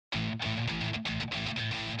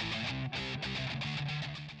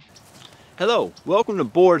Hello, welcome to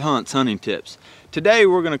Board Hunts Hunting Tips. Today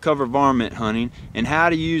we're going to cover varmint hunting and how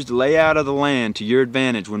to use the layout of the land to your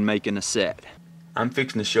advantage when making a set. I'm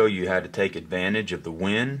fixing to show you how to take advantage of the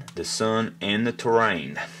wind, the sun, and the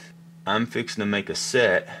terrain. I'm fixing to make a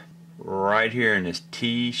set right here in this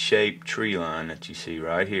T-shaped tree line that you see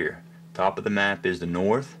right here. Top of the map is the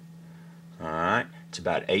north. Alright, it's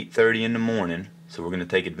about 8:30 in the morning, so we're going to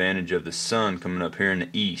take advantage of the sun coming up here in the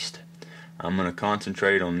east. I'm going to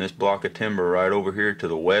concentrate on this block of timber right over here to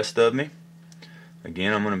the west of me.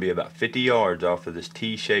 Again, I'm going to be about 50 yards off of this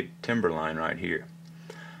T-shaped timber line right here.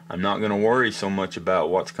 I'm not going to worry so much about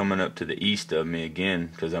what's coming up to the east of me again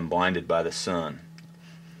because I'm blinded by the sun.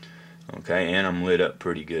 Okay, and I'm lit up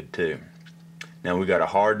pretty good too. Now we got a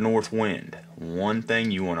hard north wind. One thing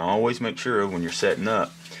you want to always make sure of when you're setting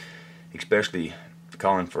up, especially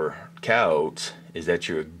calling for cow oats, is that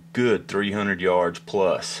you're a good 300 yards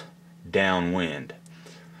plus downwind,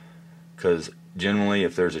 because generally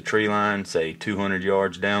if there's a tree line say 200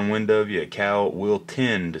 yards downwind of you, a cow will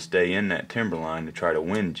tend to stay in that timber line to try to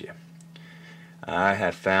wind you. I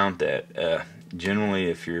have found that generally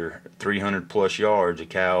if you're 300 plus yards, a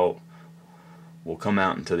cow will come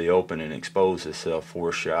out into the open and expose itself for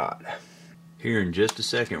a shot. Here in just a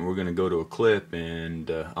second we're going to go to a clip and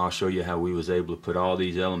I'll show you how we was able to put all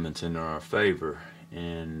these elements into our favor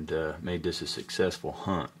and made this a successful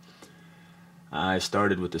hunt. I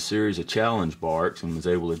started with a series of challenge barks and was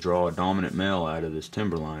able to draw a dominant male out of this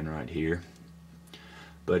timberline right here.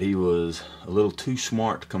 But he was a little too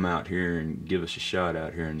smart to come out here and give us a shot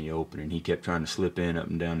out here in the open, and he kept trying to slip in up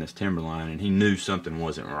and down this timberline, and he knew something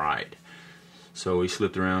wasn't right. So he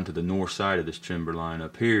slipped around to the north side of this timberline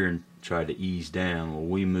up here and tried to ease down. Well,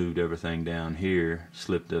 we moved everything down here,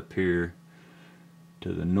 slipped up here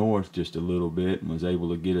to the north just a little bit, and was able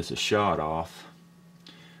to get us a shot off.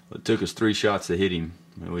 It took us 3 shots to hit him.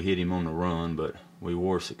 We hit him on the run, but we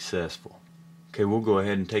were successful. Okay, we'll go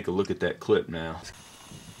ahead and take a look at that clip now.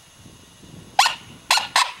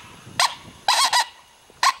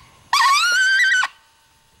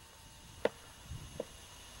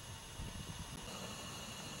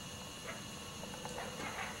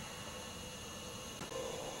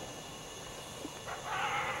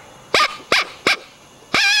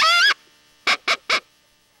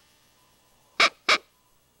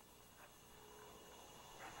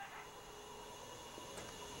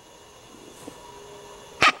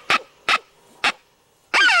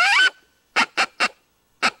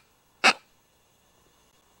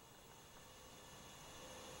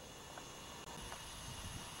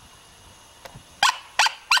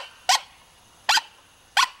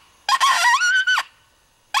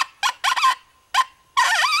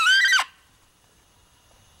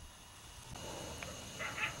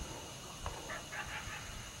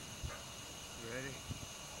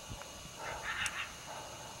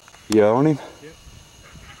 You on him? Yep.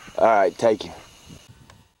 Alright, take him.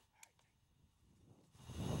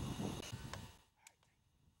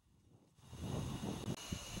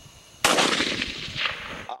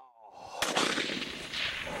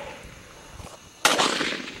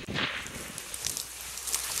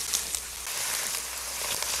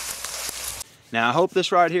 Now I hope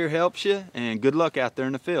this right here helps you, and good luck out there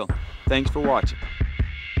in the field. Thanks for watching.